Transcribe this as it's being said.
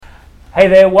Hey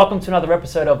there, welcome to another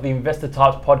episode of the Investor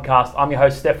Types podcast. I'm your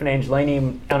host, Stefan Angelini,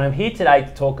 and I'm here today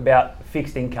to talk about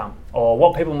fixed income, or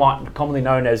what people might commonly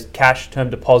known as cash term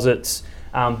deposits.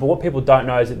 But what people don't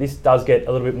know is that this does get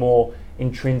a little bit more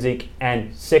intrinsic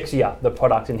and sexier, the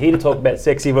product. And here to talk about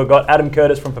sexy, we've got Adam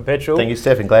Curtis from Perpetual. Thank you,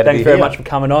 Stefan. Glad to be here. Thanks very much for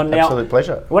coming on. Absolute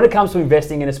pleasure. When it comes to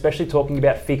investing, and especially talking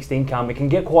about fixed income, it can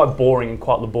get quite boring and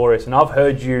quite laborious. And I've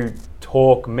heard you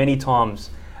talk many times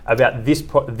about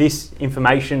this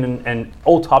information and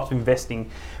all types of investing,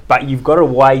 but you've got a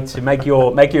way to make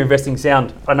your investing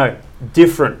sound,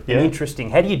 different and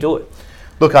interesting. How do you do it?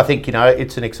 Look, I think,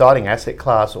 it's an exciting asset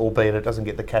class, albeit it doesn't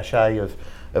get the cachet of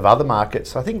other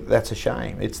markets. I think that's a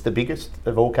shame. It's the biggest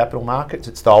of all capital markets.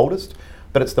 It's the oldest,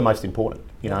 but it's the most important.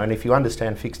 And if you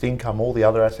understand fixed income, all the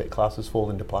other asset classes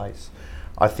fall into place.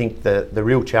 I think the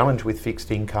real challenge with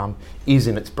fixed income is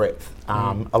in its breadth.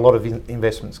 A lot of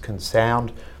investments can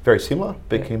sound very similar,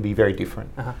 but can be very different.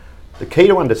 The key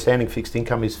to understanding fixed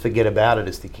income is forget about it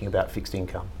as thinking about fixed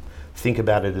income. Think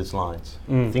about it as loans.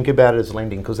 Think about it as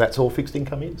lending, because that's all fixed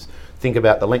income is. Think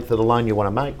about the length of the loan you want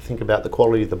to make. Think about the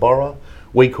quality of the borrower.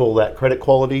 We call that credit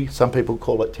quality. Some people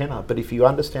call it tenor. But if you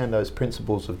understand those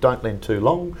principles of don't lend too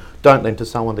long, don't lend to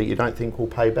someone that you don't think will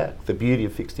pay back, the beauty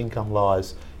of fixed income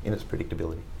lies in its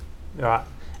predictability. All right.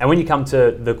 And when you come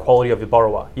to the quality of your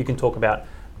borrower, you can talk about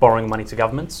borrowing money to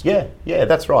governments. Yeah,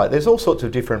 that's right. There's all sorts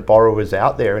of different borrowers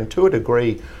out there, and to a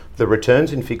degree, the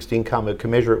returns in fixed income are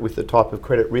commensurate with the type of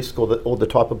credit risk or the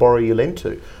type of borrower you lend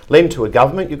to. Lend to a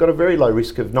government, you've got a very low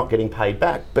risk of not getting paid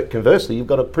back, but conversely, you've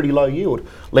got a pretty low yield.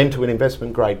 Lend to an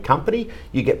investment grade company,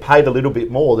 you get paid a little bit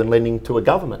more than lending to a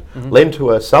government. Lend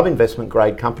to a sub-investment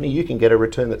grade company, you can get a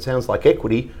return that sounds like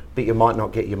equity, but you might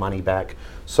not get your money back.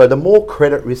 So the more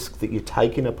credit risk that you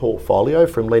take in a portfolio,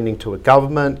 from lending to a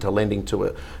government, to lending to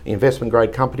an investment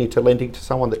grade company, to lending to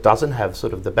someone that doesn't have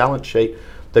sort of the balance sheet,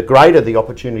 the greater the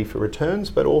opportunity for returns,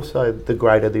 but also the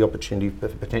greater the opportunity for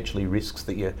potentially risks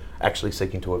that you're actually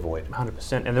seeking to avoid.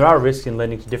 100%. And there are risks in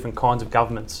lending to different kinds of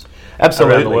governments.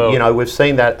 Absolutely. Around the world. We've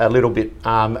seen that a little bit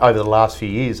over the last few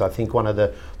years. I think one of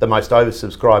the most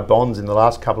oversubscribed bonds in the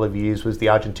last couple of years was the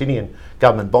Argentinian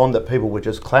government bond, that people were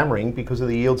just clamouring because of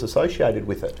the yields associated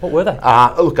with it. What were they?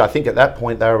 Look, I think at that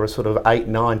point they were sort of 8,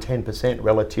 9, 10%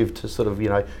 relative to sort of,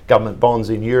 government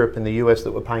bonds in Europe and the US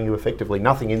that were paying you effectively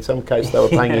nothing. In some cases they were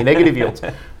paying you negative yields.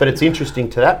 But it's interesting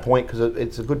to that point, because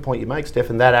it's a good point you make, Steph,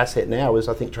 and that asset now is,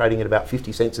 I think, trading at about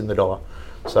 50 cents in the dollar.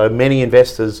 So many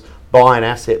investors buy an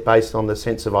asset based on the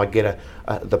sense of, I get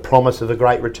the promise of a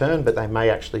great return, but they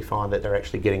may actually find that they're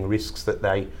actually getting risks that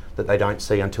they don't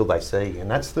see until they see.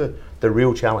 And that's the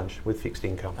real challenge with fixed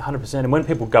income. 100%. And when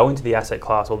people go into the asset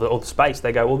class or the space,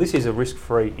 they go, well, this is a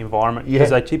risk-free environment,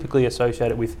 because they typically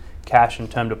associate it with cash and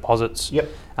term deposits. Yep.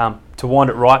 To wind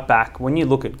it right back, when you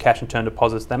look at cash and term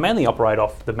deposits, they mainly operate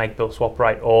off the make-bill swap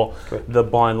rate, or the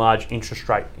by and large interest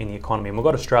rate in the economy. And we've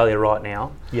got Australia right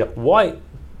now. Yep. Why?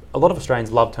 A lot of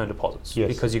Australians love term deposits,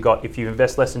 because if you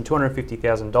invest less than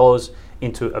 $250,000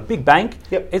 into a big bank,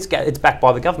 it's backed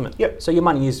by the government. So your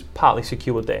money is partly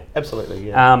secured there. Absolutely,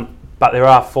 yeah. But there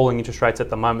are falling interest rates at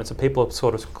the moment, so people are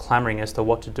sort of clamouring as to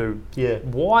what to do. Yeah.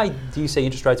 Why do you see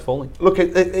interest rates falling? Look,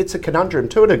 it's a conundrum.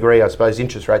 To a degree, I suppose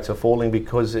interest rates are falling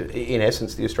because, in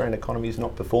essence, the Australian economy is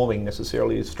not performing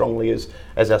necessarily as strongly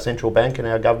as our central bank and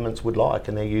our governments would like,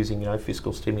 and they're using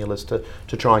fiscal stimulus to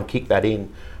try and kick that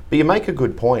in. But you make a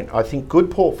good point. I think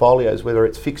good portfolios, whether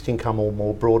it's fixed income or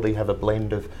more broadly, have a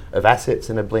blend of assets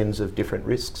and a blend of different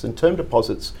risks. And term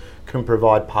deposits can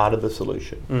provide part of the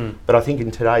solution. But I think in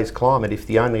today's climate, if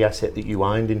the only asset that you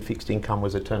owned in fixed income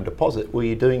was a term deposit, well,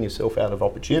 you're doing yourself out of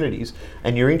opportunities,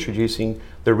 and you're introducing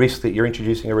the risk that you're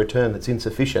introducing a return that's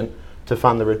insufficient to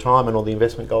fund the retirement or the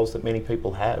investment goals that many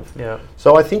people have.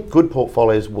 So I think good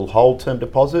portfolios will hold term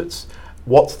deposits.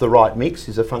 What's the right mix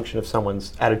is a function of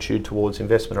someone's attitude towards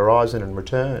investment horizon and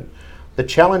return. The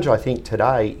challenge, I think,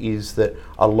 today is that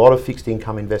a lot of fixed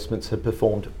income investments have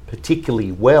performed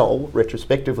particularly well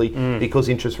retrospectively because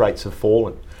interest rates have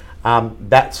fallen.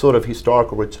 That sort of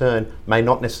historical return may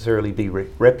not necessarily be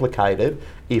replicated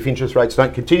if interest rates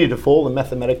don't continue to fall, and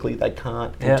mathematically they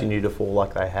can't continue to fall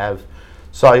like they have.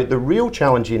 So the real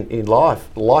challenge in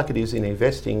life, like it is in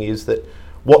investing, is that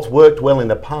what's worked well in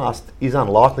the past is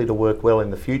unlikely to work well in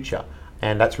the future.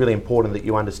 And that's really important, that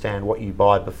you understand what you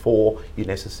buy before you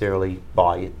necessarily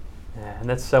buy it. Yeah, and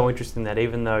that's so interesting that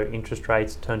even though interest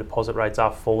rates, term deposit rates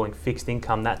are falling, fixed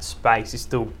income, that space is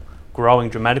still growing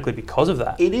dramatically because of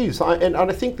that. It is. And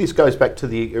I think this goes back to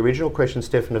the original question,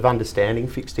 Stefan, of understanding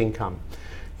fixed income.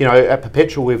 At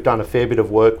Perpetual, we've done a fair bit of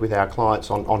work with our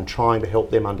clients on trying to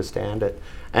help them understand it.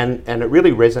 And it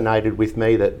really resonated with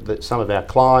me that some of our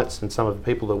clients and some of the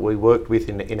people that we worked with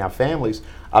in our families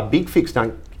are big fixed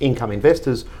income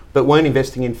investors, but weren't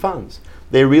investing in funds.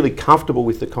 They're really comfortable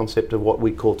with the concept of what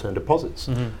we call term deposits.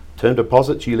 Term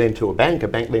deposits, you lend to a bank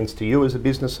lends to you as a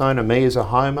business owner, me as a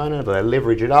homeowner, they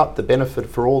leverage it up, the benefit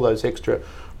for all those extra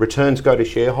returns go to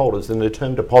shareholders, and the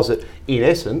term deposit, in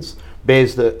essence,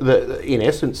 bears the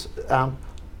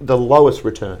lowest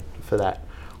return for that.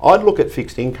 I'd look at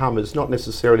fixed income as not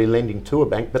necessarily lending to a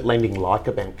bank, but lending like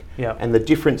a bank. Yep. And the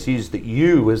difference is that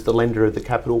you, as the lender of the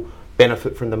capital,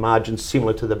 benefit from the margins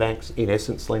similar to the banks, in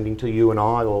essence, lending to you and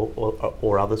I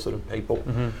or other sort of people.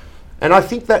 And I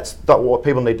think that's what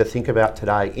people need to think about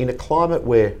today. In a climate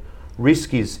where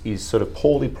risk is sort of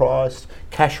poorly priced,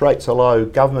 cash rates are low,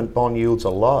 government bond yields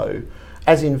are low,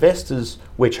 as investors,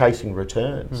 we're chasing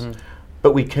returns.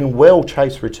 But we can well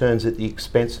chase returns at the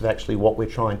expense of actually what we're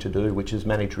trying to do, which is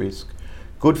manage risk.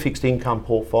 Good fixed income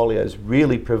portfolios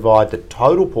really provide the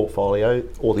total portfolio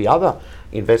or the other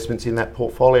investments in that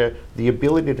portfolio the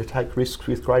ability to take risks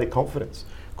with greater confidence.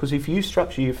 Because if you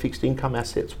structure your fixed income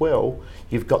assets well,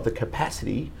 you've got the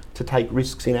capacity to take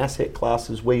risks in asset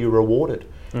classes where you're rewarded.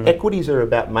 Equities are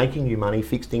about making you money,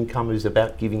 fixed income is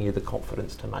about giving you the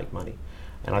confidence to make money.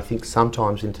 And I think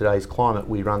sometimes in today's climate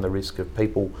we run the risk of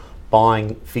people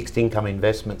buying fixed income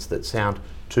investments that sound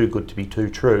too good to be too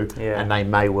true, and they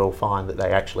may well find that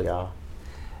they actually are.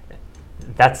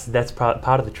 That's part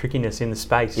of the trickiness in the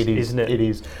space, isn't it? It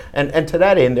is. And to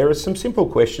that end, there are some simple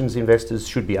questions investors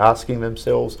should be asking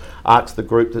themselves. Ask the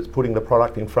group that's putting the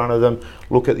product in front of them.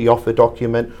 Look at the offer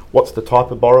document. What's the type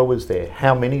of borrowers there?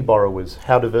 How many borrowers?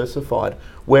 How diversified?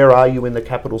 Where are you in the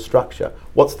capital structure?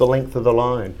 What's the length of the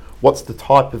loan? What's the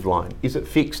type of loan? Is it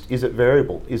fixed? Is it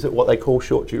variable? Is it what they call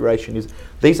short duration?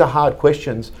 These are hard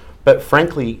questions, but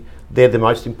frankly, they're the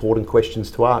most important questions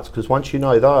to ask, because once you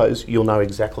know those, you'll know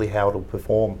exactly how it'll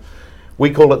perform. We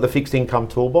call it the fixed income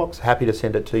toolbox. Happy to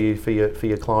send it to you for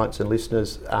your clients and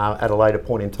listeners at a later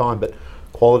point in time. But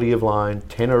quality of loan,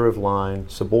 tenor of loan,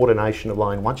 subordination of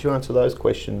loan, once you answer those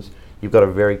questions, you've got a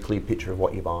very clear picture of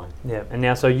what you're buying. Yeah, and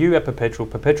now, so you at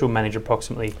Perpetual manage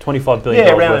approximately $25 billion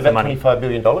around worth of money. $25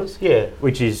 billion,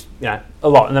 Which is a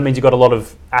lot, and that means you've got a lot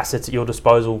of assets at your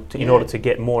disposal in order to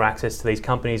get more access to these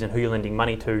companies and who you're lending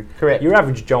money to. Correct. Your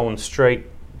average Joe on the street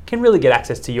can really get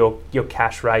access to your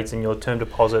cash rates and your term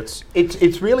deposits.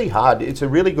 It's really hard. It's a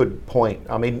really good point.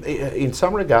 I mean, in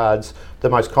some regards, the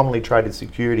most commonly traded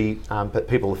security that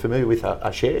people are familiar with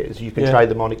are shares. You can trade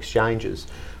them on exchanges.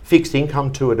 Fixed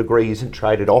income, to a degree, isn't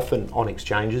traded often on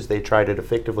exchanges. They're traded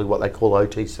effectively what they call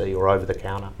OTC, or over the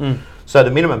counter. So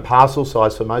the minimum parcel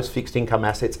size for most fixed income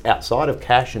assets outside of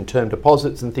cash and term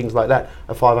deposits and things like that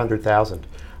are $500,000.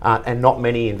 And not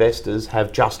many investors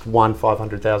have just one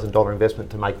 $500,000 investment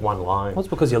to make one loan. Well, it's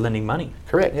because you're lending money.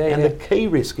 Correct. The key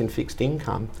risk in fixed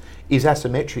income is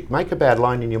asymmetric. Make a bad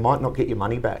loan and you might not get your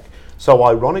money back. So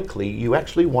ironically, you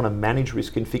actually want to manage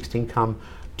risk in fixed income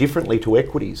differently to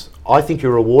equities. I think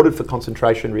you're rewarded for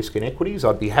concentration risk in equities.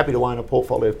 I'd be happy to own a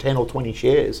portfolio of 10 or 20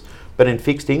 shares. But in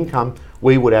fixed income,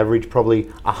 we would average probably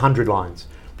 100 loans.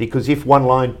 Because if one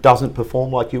loan doesn't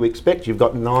perform like you expect, you've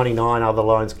got 99 other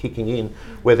loans kicking in,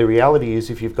 where the reality is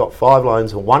if you've got 5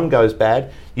 loans and one goes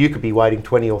bad, you could be waiting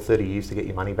 20 or 30 years to get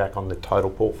your money back on the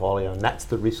total portfolio. And that's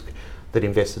the risk that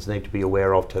investors need to be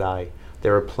aware of today.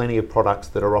 There are plenty of products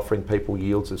that are offering people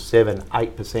yields of 7,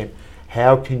 8%.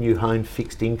 How can you own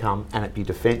fixed income and it be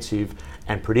defensive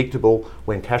and predictable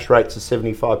when cash rates are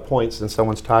 75 points and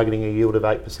someone's targeting a yield of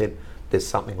 8%? There's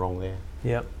something wrong there.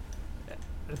 Yeah.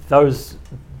 Those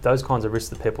kinds of risks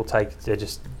that people take, they're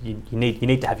just you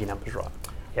need to have your numbers right.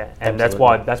 Yeah, and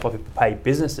Absolutely. that's why people pay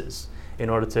businesses in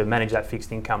order to manage that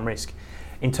fixed income risk.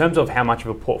 In terms of how much of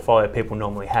a portfolio people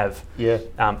normally have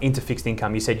into fixed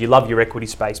income, you said you love your equity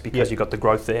space because you've got the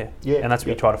growth there, and that's what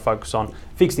you try to focus on.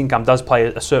 Fixed income does play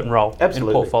a certain role in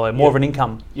a portfolio, more of an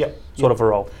income sort of a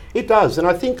role. It does, and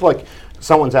I think like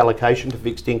someone's allocation to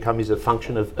fixed income is a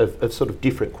function of sort of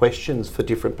different questions for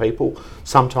different people.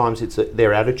 Sometimes it's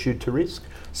their attitude to risk.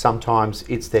 Sometimes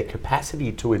it's their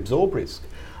capacity to absorb risk.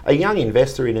 A young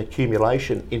investor in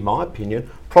accumulation, in my opinion,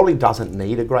 probably doesn't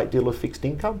need a great deal of fixed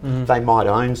income. They might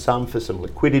own some for some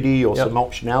liquidity or some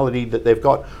optionality that they've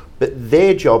got. But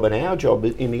their job and our job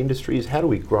in the industry is how do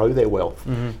we grow their wealth?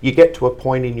 You get to a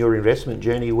point in your investment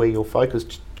journey where your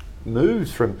focus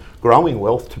moves from growing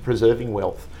wealth to preserving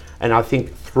wealth. And I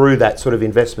think through that sort of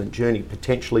investment journey,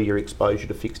 potentially your exposure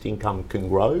to fixed income can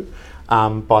grow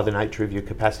by the nature of your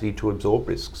capacity to absorb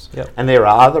risks. And there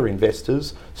are other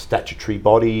investors, statutory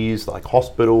bodies like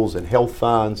hospitals and health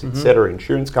funds, etc.,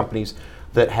 insurance companies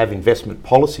that have investment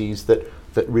policies that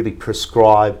really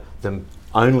prescribe them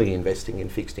only investing in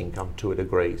fixed income to a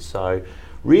degree. So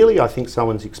really, I think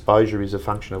someone's exposure is a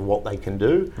function of what they can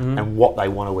do and what they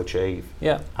want to achieve.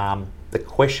 Yeah. The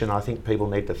question I think people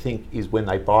need to think is when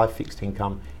they buy fixed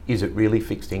income, is it really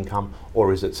fixed income,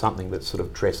 or is it something that's sort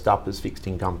of dressed up as fixed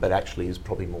income but actually is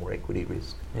probably more equity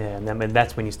risk? Yeah, and then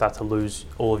that's when you start to lose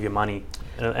all of your money.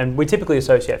 And we typically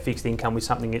associate fixed income with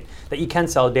something that you can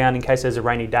sell down in case there's a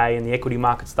rainy day and the equity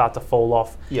markets start to fall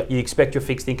off. Yep. You expect your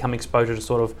fixed income exposure to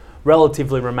sort of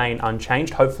relatively remain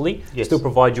unchanged, hopefully, still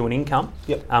provide you an income.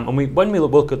 Yep. And when we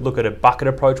look at a bucket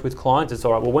approach with clients, it's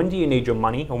all right, well, when do you need your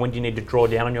money or when do you need to draw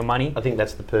down on your money? I think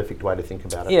that's the perfect way to think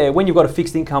about it. Yeah, when you've got a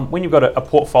fixed income, when you've got a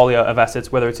portfolio of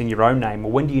assets, whether it's in your own name,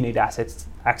 or when do you need access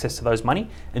to those money,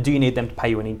 and do you need them to pay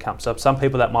you an income? So some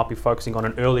people that might be focusing on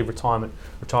an early retirement,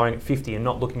 retiring at 50 and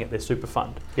not looking at their super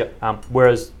fund. Yep.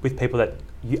 Whereas with people that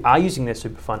are using their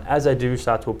super fund, as they do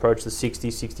start to approach the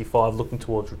 60, 65, looking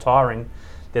towards retiring,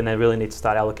 then they really need to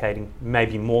start allocating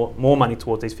maybe more money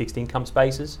towards these fixed income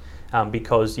spaces,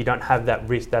 because you don't have that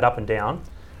risk, that up and down.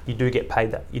 You do get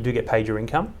paid your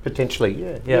income.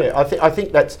 Potentially, yeah. I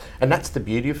think that's the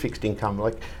beauty of fixed income.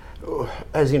 Like,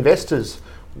 as investors,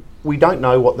 we don't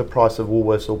know what the price of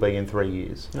Woolworths will be in 3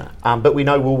 years, but we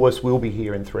know Woolworths will be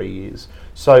here in 3 years.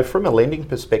 So from a lending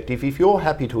perspective, if you're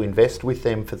happy to invest with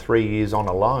them for 3 years on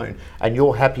a loan, and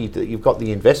you're happy that you've got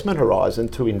the investment horizon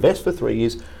to invest for 3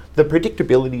 years, the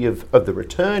predictability of the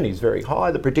return is very high.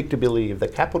 The predictability of the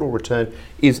capital return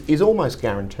is almost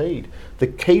guaranteed. The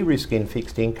key risk in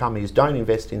fixed income is don't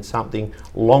invest in something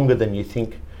longer than you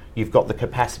think you've got the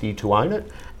capacity to own it,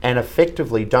 and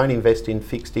effectively don't invest in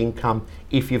fixed income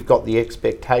if you've got the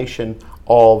expectation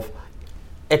of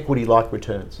equity-like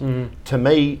returns. To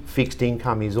me, fixed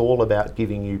income is all about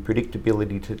giving you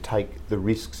predictability to take the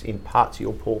risks in parts of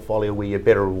your portfolio where you're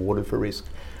better rewarded for risk.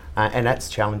 And that's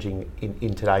challenging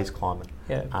in today's climate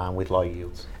with low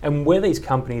yields. And where these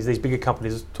companies, these bigger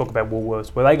companies, talk about Woolworths,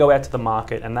 where they go out to the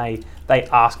market and they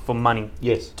ask for money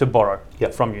to borrow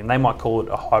from you, and they might call it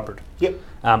a hybrid. Yep.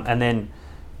 And then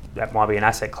that might be an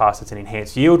asset class that's an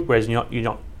enhanced yield, whereas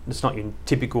it's not your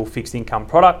typical fixed income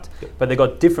product, but they've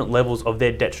got different levels of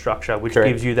their debt structure, which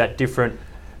gives you that different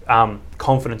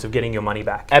confidence of getting your money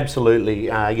back. Absolutely.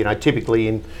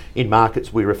 Typically in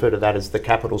markets we refer to that as the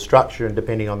capital structure, and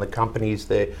depending on the companies,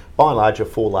 there by and large are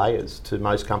 4 layers to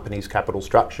most companies' capital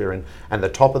structure, and the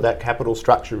top of that capital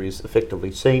structure is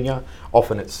effectively senior.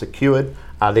 Often it's secured.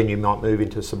 Then you might move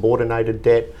into subordinated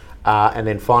debt, and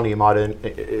then finally you might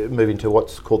move into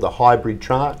what's called the hybrid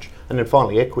tranche, and then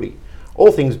finally equity. All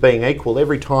things being equal,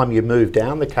 every time you move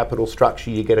down the capital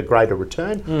structure, you get a greater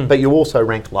return, but you also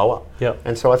rank lower.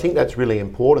 And so I think that's really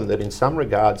important, that in some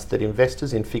regards, that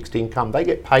investors in fixed income, they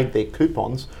get paid their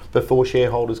coupons before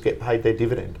shareholders get paid their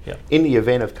dividend. In the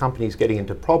event of companies getting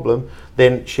into problem,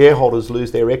 then shareholders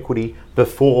lose their equity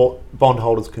before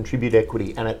bondholders contribute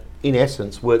equity, and it, in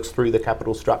essence, works through the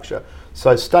capital structure.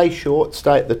 So stay short,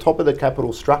 stay at the top of the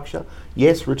capital structure.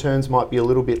 Yes, returns might be a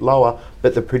little bit lower,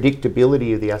 but the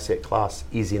predictability of the asset class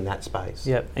is in that space.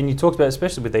 Yeah, and you talked about,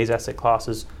 especially with these asset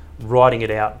classes, writing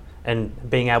it out and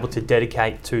being able to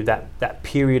dedicate to that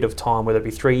period of time, whether it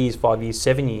be 3 years, 5 years,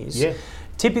 7 years. Yeah.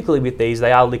 Typically with these,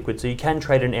 they are liquid, so you can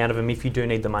trade in and out of them if you do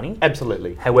need the money.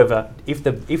 Absolutely. However, if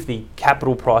the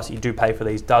capital price you do pay for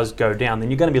these does go down,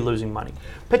 then you're going to be losing money.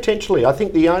 Potentially. I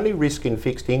think the only risk in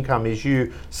fixed income is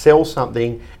you sell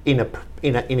something in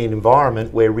an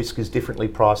environment where risk is differently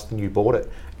priced than you bought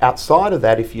it. Outside of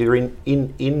that, if you're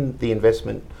in the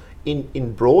investment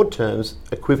in broad terms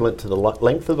equivalent to the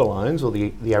length of the loans or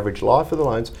the average life of the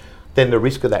loans, then the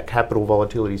risk of that capital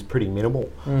volatility is pretty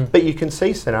minimal. But you can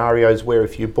see scenarios where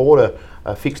if you bought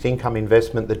a fixed income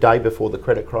investment the day before the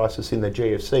credit crisis in the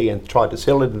GFC and tried to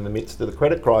sell it in the midst of the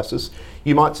credit crisis,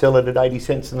 you might sell it at 80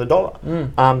 cents in the dollar.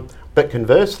 But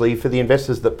conversely, for the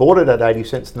investors that bought it at 80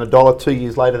 cents in the dollar, 2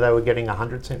 years later they were getting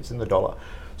 100 cents in the dollar.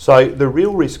 So the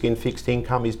real risk in fixed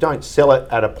income is don't sell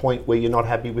it at a point where you're not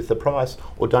happy with the price,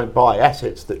 or don't buy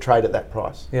assets that trade at that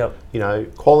price.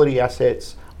 Quality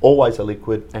assets always are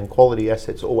liquid, and quality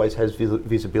assets always has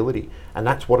visibility, and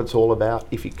that's what it's all about.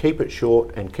 If you keep it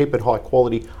short and keep it high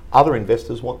quality, other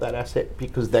investors want that asset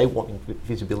because they want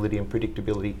visibility and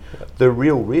predictability. The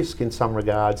real risk in some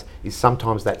regards is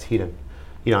sometimes that's hidden.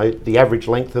 The average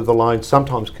length of the loan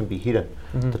sometimes can be hidden.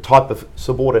 The type of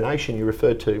subordination you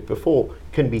referred to before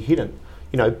can be hidden.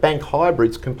 Bank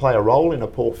hybrids can play a role in a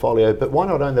portfolio, but why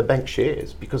not own the bank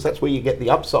shares? Because that's where you get the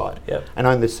upside. And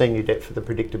own the senior debt for the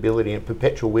predictability. And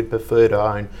Perpetual, we'd prefer to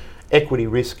own equity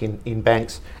risk in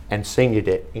banks and senior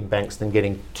debt in banks than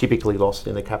getting typically lost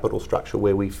in the capital structure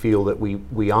where we feel that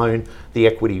we own the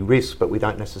equity risk but we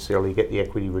don't necessarily get the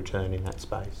equity return in that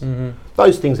space.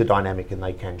 Those things are dynamic and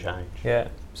they can change. Yeah.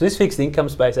 So this fixed income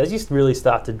space, as you really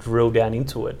start to drill down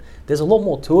into it, there's a lot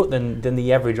more to it than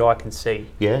the average eye can see.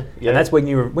 Yeah. And that's when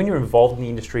you're involved in the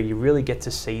industry, you really get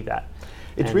to see that.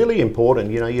 It's really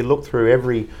important. You look through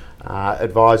every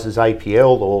advisor's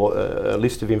APL or a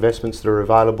list of investments that are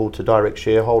available to direct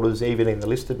shareholders, even in the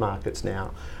listed markets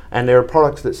now. And there are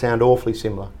products that sound awfully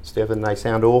similar, Stefan. They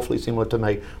sound awfully similar to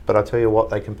me, but I tell you what,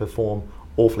 they can perform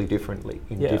awfully differently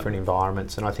in different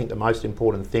environments. And I think the most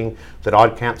important thing that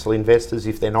I'd counsel investors,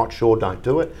 if they're not sure, don't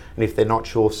do it. And if they're not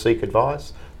sure, seek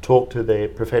advice. Talk to their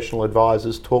professional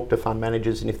advisors, talk to fund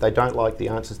managers, and if they don't like the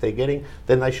answers they're getting,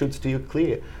 then they should steer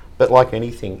clear. But like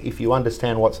anything, if you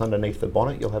understand what's underneath the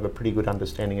bonnet, you'll have a pretty good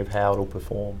understanding of how it'll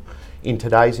perform. In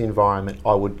today's environment,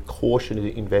 I would caution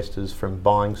investors from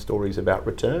buying stories about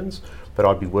returns, but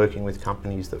I'd be working with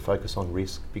companies that focus on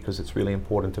risk because it's really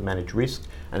important to manage risk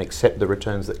and accept the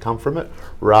returns that come from it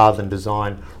rather than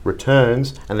design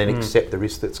returns and then accept the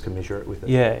risk that's commensurate with it.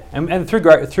 Yeah, and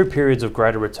through periods of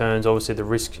greater returns, obviously the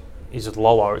risk is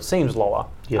lower, it seems lower,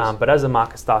 yes. But as the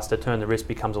market starts to turn, the risk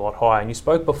becomes a lot higher. And you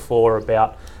spoke before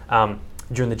about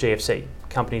during the GFC,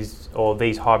 companies or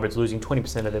these hybrids losing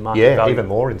 20% of their market value. Yeah, even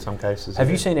more in some cases. Have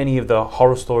you seen any of the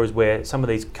horror stories where some of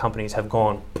these companies have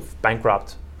gone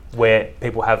bankrupt, where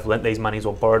people have lent these monies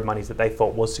or borrowed monies that they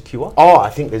thought was secure? Oh, I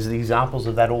think there's examples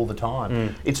of that all the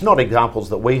time. It's not examples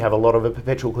that we have a lot of at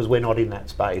Perpetual because we're not in that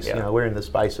space. Yeah. We're in the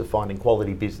space of finding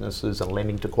quality businesses and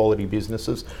lending to quality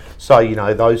businesses. So,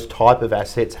 those type of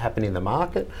assets happen in the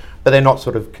market, but they're not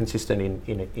sort of consistent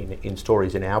in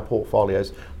stories in our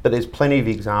portfolios. But there's plenty of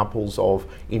examples of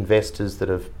investors that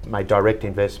have made direct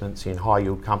investments in high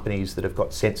yield companies that have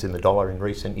got cents in the dollar in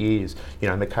recent years.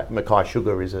 Mackay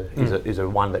Sugar is a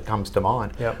one that comes to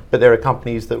mind. Yep. But there are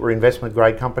companies that were investment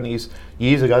grade companies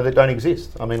years ago that don't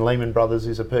exist. I mean, Lehman Brothers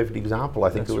is a perfect example.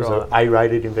 I think it was an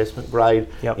A-rated investment grade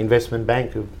investment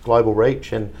bank of global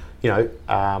reach, and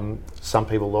some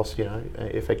people lost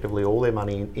effectively all their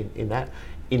money in that.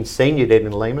 In senior debt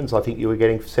in Lehman's, I think you were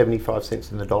getting 75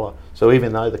 cents in the dollar. So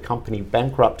even though the company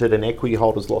bankrupted and equity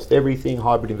holders lost everything,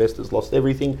 hybrid investors lost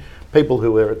everything, people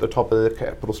who were at the top of the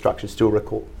capital structure still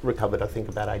recovered, I think,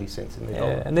 about 80 cents in the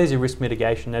dollar. And there's your risk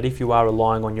mitigation, that if you are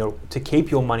relying on to keep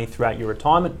your money throughout your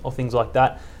retirement or things like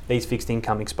that, these fixed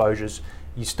income exposures,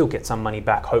 you still get some money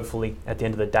back, hopefully, at the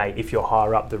end of the day, if you're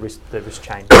higher up the risk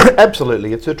chain.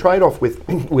 Absolutely. It's a trade-off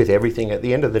with everything. At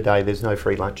the end of the day, there's no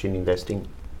free lunch in investing.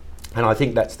 And I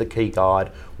think that's the key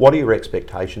guide. What are your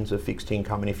expectations of fixed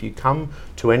income? And if you come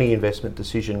to any investment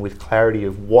decision with clarity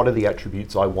of what are the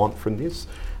attributes I want from this,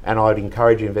 and I'd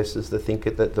encourage investors to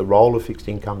think that the role of fixed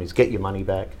income is get your money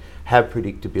back, have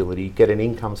predictability, get an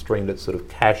income stream that's sort of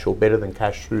cash or better than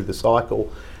cash through the cycle.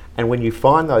 And when you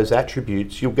find those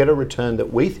attributes, you'll get a return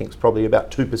that we think is probably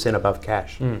about 2% above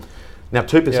cash. Now,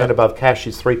 2% above cash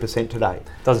is 3% today.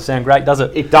 Doesn't sound great, does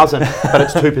it? It doesn't, but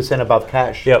it's 2% above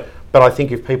cash. Yep. But I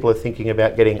think if people are thinking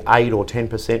about getting 8 or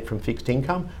 10% from fixed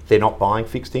income, they're not buying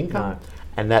fixed income. No.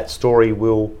 And that story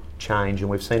will change, and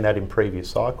we've seen that in previous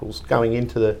cycles. Going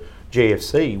into the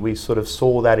GFC, we sort of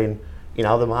saw that in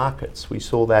other markets. We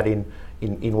saw that in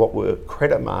what were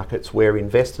credit markets where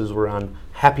investors were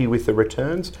unhappy with the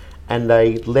returns and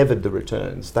they levered the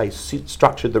returns. They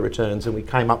structured the returns, and we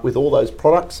came up with all those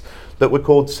products that were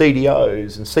called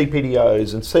CDOs and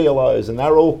CPDOs and CLOs, and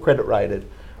they're all credit rated.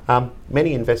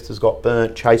 Many investors got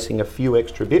burnt chasing a few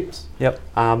extra bips.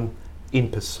 In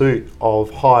pursuit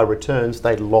of higher returns,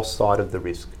 they lost sight of the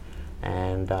risk.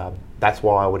 And that's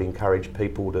why I would encourage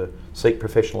people to seek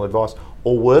professional advice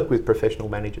or work with professional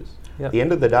managers. At the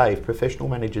end of the day, if professional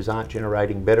managers aren't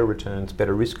generating better returns,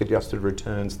 better risk-adjusted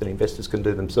returns than investors can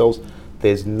do themselves,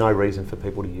 there's no reason for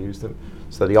people to use them.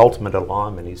 So the ultimate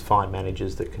alignment is find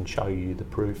managers that can show you the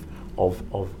proof of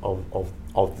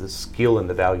the skill and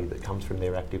the value that comes from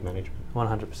their active management.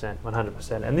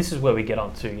 100%. And this is where we get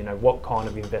on to, what kind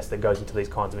of investor goes into these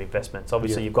kinds of investments.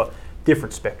 Obviously, you've got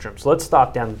different spectrums. So let's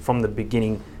start down from the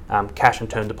beginning, cash and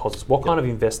term deposits. What kind of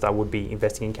investor would be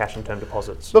investing in cash and term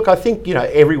deposits? Look, I think,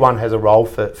 everyone has a role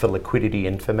for liquidity,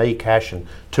 and for me, cash and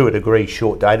to a degree,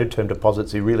 short-dated term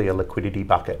deposits are really a liquidity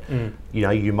bucket.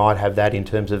 You might have that in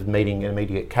terms of meeting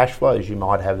immediate cash flows. You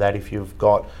might have that if you've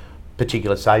got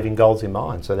particular saving goals in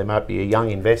mind. So there might be a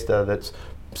young investor that's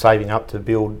saving up to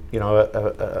build,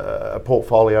 a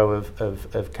portfolio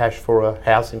of cash for a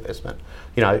house investment.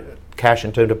 Cash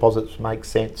and term deposits make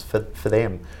sense for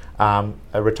them.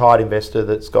 a retired investor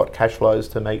that's got cash flows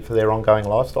to meet for their ongoing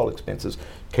lifestyle expenses.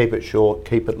 Keep it short,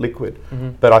 keep it liquid.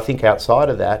 But I think outside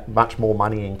of that, much more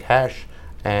money in cash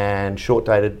and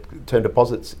short-dated term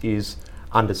deposits is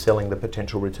underselling the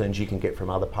potential returns you can get from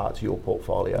other parts of your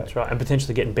portfolio. That's right, and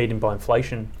potentially getting beaten by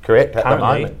inflation. Correct, at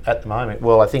the moment.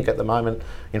 Well, I think at the moment,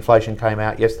 inflation came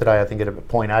out yesterday, I think at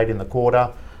 0.8 in the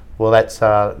quarter. Well, that's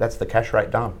the cash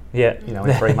rate done. Yeah,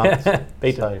 in 3 months.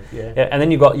 So, yeah, and then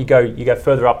you go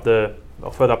further up the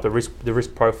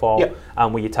risk profile,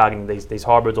 where you're targeting these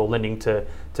hybrids or lending to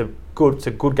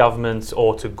good governments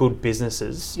or to good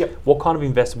businesses. Yep. What kind of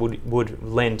investor would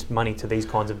lend money to these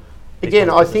kinds of?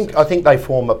 Again, I think they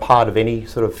form a part of any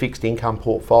sort of fixed income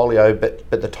portfolio, but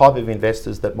the type of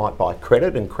investors that might buy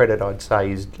credit, and credit I'd say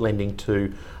is lending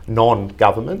to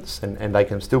non-governments, and they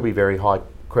can still be very high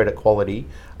credit quality,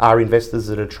 are investors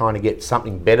that are trying to get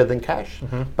something better than cash,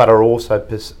 but are also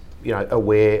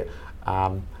aware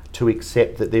to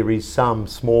accept that there is some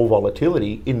small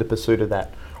volatility in the pursuit of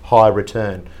that high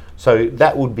return. So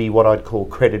that would be what I'd call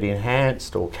credit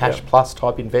enhanced or cash plus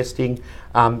type investing.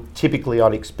 Typically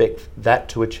I'd expect that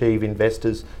to achieve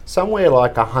investors somewhere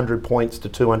like 100 points to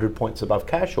 200 points above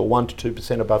cash, or 1 to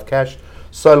 2% above cash,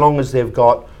 so long as they've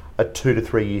got a 2 to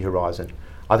 3 year horizon.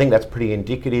 I think that's pretty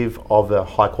indicative of a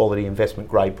high quality investment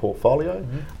grade portfolio.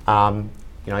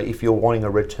 If you're wanting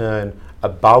a return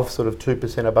above sort of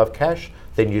 2% above cash,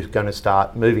 then you're going to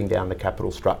start moving down the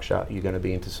capital structure. You're going to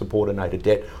be into subordinated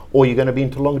debt, or you're going to be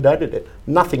into longer dated debt.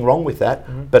 Nothing wrong with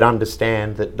that, but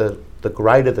understand that the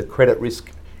greater the credit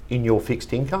risk in your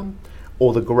fixed income,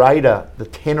 or the greater the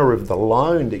tenor of the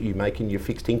loan that you make in your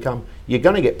fixed income, you're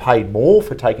going to get paid more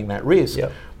for taking that risk,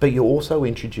 but you also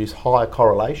introduce higher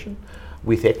correlation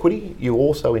with equity. You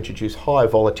also introduce higher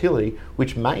volatility,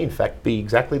 which may in fact be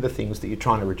exactly the things that you're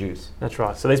trying to reduce. That's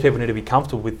right. So these people need to be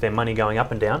comfortable with their money going up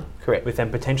and down. Correct. With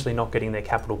them potentially not getting their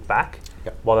capital back,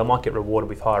 while they might get rewarded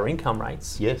with higher income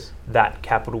rates. Yes. That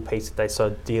capital piece that they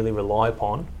so dearly rely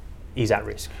upon is at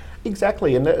risk.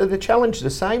 Exactly, and the challenge, the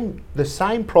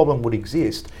same problem would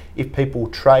exist if people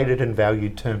traded and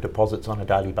valued term deposits on a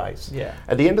daily basis. Yeah.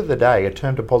 At the end of the day, a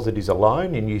term deposit is a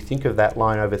loan, and you think of that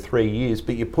loan over 3 years,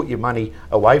 but you put your money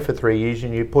away for 3 years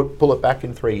and you pull it back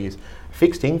in 3 years.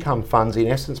 Fixed income funds, in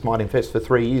essence, might invest for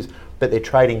 3 years, but they're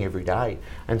trading every day,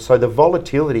 and so the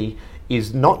volatility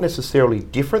is not necessarily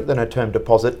different than a term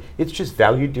deposit, it's just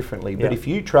valued differently. But if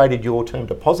you traded your term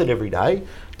deposit every day,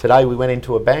 today we went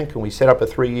into a bank and we set up a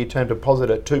 3 year term deposit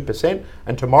at 2%,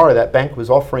 and tomorrow that bank was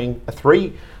offering a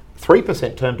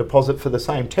 3% term deposit for the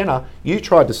same tenor, you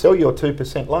tried to sell your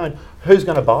 2% loan, who's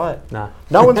going to buy it?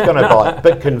 No one's going to buy it.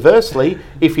 But conversely,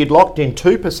 if you'd locked in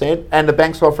 2% and the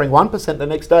bank's offering 1% the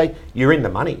next day, you're in the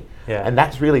money. And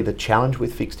that's really the challenge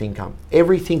with fixed income.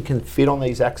 Everything can fit on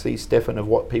these axes, Stefan, of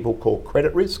what people call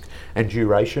credit risk and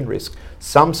duration risk.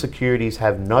 Some securities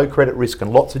have no credit risk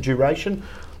and lots of duration.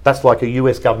 That's like a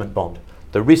US government bond.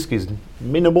 The risk is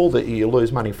minimal that you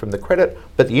lose money from the credit,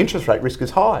 but the interest rate risk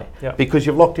is high because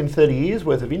you've locked in 30 years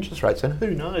worth of interest rates, and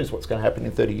who knows what's going to happen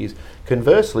in 30 years.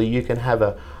 Conversely, you can have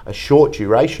a short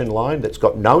duration loan that's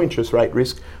got no interest rate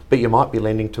risk, but you might be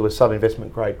lending to a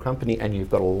sub-investment grade company and you've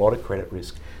got a lot of credit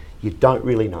risk. You don't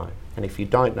really know. And if you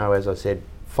don't know, as I said,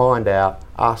 find out,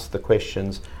 ask the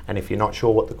questions, and if you're not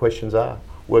sure what the questions are,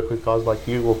 work with guys like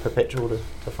you or Perpetual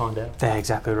to find out. Yeah,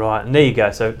 exactly right. And there you go.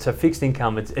 So fixed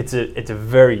income, it's a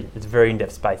very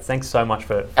in-depth space. Thanks so much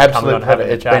for coming on and having a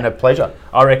chat. It's been a pleasure.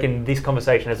 I reckon this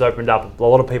conversation has opened up a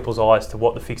lot of people's eyes to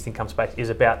what the fixed income space is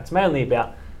about. It's mainly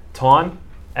about time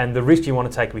and the risk you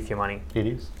want to take with your money. It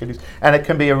is. And it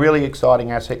can be a really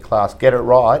exciting asset class. Get it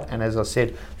right, and as I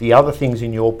said, the other things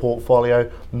in your portfolio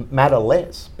matter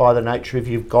less by the nature of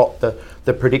you've got the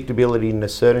predictability and the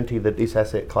certainty that this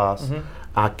asset class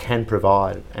can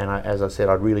provide. And as I said,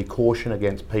 I'd really caution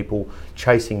against people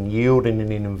chasing yield in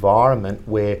an environment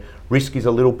where risk is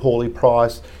a little poorly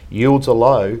priced, yields are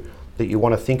low, that you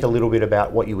want to think a little bit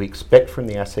about what you expect from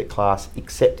the asset class,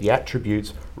 accept the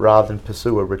attributes rather than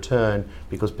pursue a return,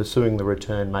 because pursuing the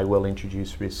return may well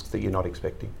introduce risks that you're not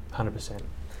expecting. 100%.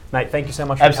 Mate, thank you so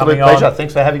much for Absolute coming pleasure. on.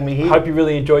 Thanks for having me here. Hope you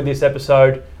really enjoyed this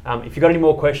episode. If you've got any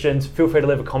more questions, feel free to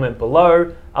leave a comment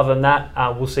below. Other than that,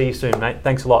 we'll see you soon, mate.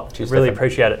 Thanks a lot. Cheers, really Stefan.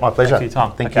 appreciate it. My pleasure. Thanks for your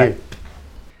time. Thank you.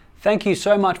 Thank you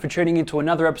so much for tuning into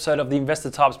another episode of the Investor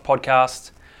Types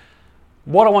podcast.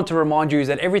 What I want to remind you is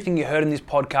that everything you heard in this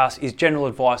podcast is general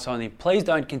advice only. Please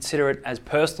don't consider it as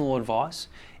personal advice.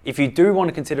 If you do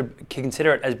want to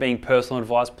consider it as being personal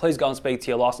advice, please go and speak to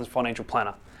your licensed financial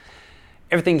planner.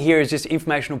 Everything here is just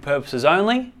informational purposes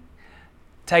only.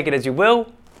 Take it as you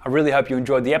will. I really hope you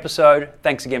enjoyed the episode.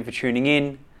 Thanks again for tuning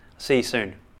in. See you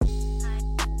soon.